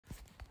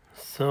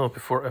So,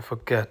 before I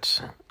forget,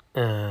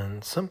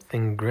 and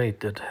something great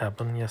did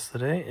happen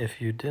yesterday. If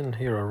you didn't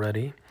hear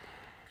already,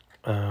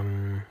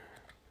 um,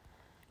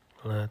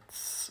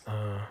 let's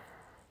dive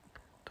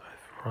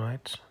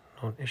right.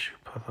 Known issue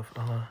path of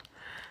Allah.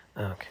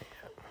 Okay,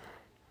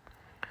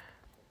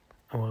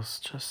 I was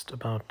just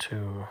about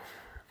to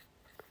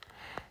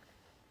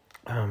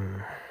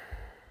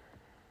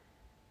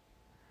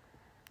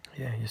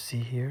yeah, you see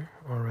here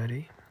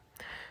already.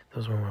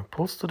 Those were my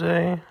pulls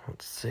today.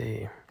 Let's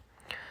see.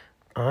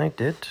 I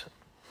did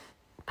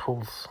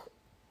pulls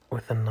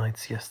with the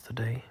knights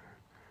yesterday,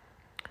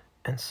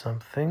 and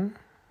something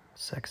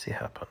sexy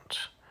happened.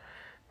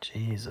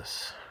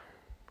 Jesus.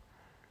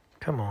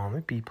 Come on,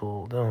 the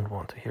people don't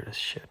want to hear this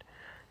shit.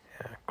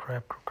 Yeah,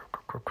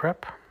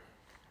 crap.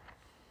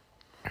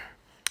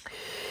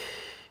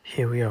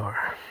 Here we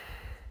are.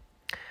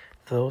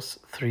 Those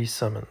 3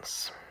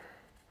 summons.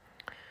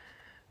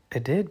 I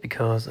did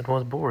because it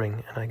was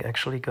boring and I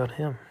actually got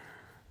him.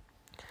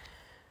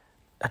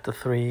 At the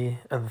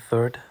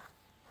third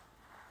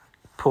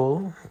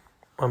pull,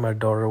 when my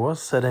daughter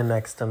was sitting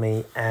next to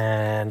me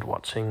and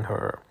watching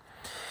her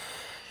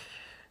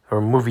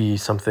movie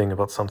something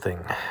about something.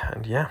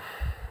 And yeah,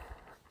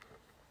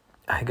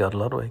 I got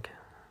Ludwig.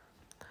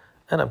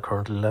 And I'm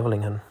currently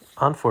leveling him.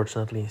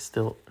 Unfortunately,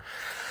 still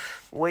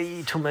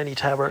way too many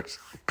tabards.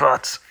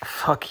 But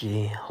fuck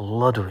ye,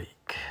 Ludwig.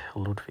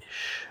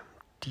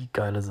 Die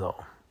geile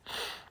Sau.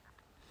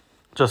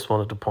 Just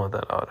wanted to point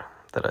that out.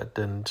 That I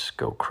didn't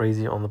go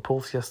crazy on the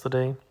pulls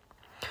yesterday.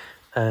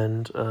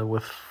 And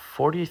with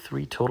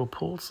 43 total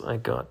pulls, I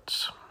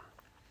got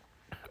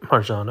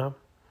Marjana,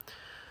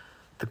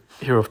 the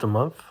Hero of the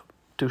Month,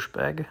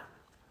 douchebag,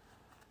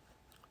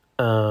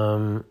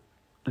 Luina,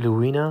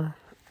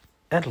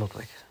 and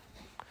Ludwig,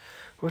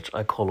 which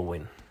I call a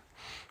win,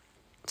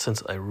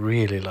 since I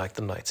really like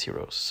the Knights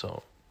heroes.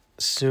 So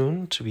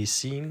soon to be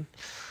seen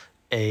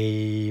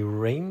a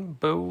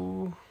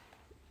Rainbow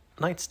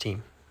Knights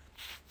team.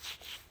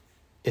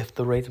 If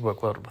the raids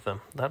work well with them,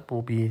 that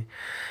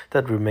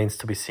remains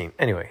to be seen.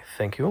 Anyway,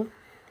 thank you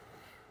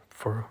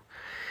for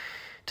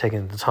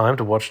taking the time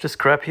to watch this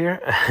crap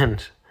here,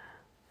 and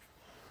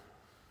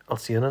I'll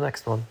see you in the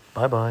next one.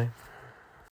 Bye bye.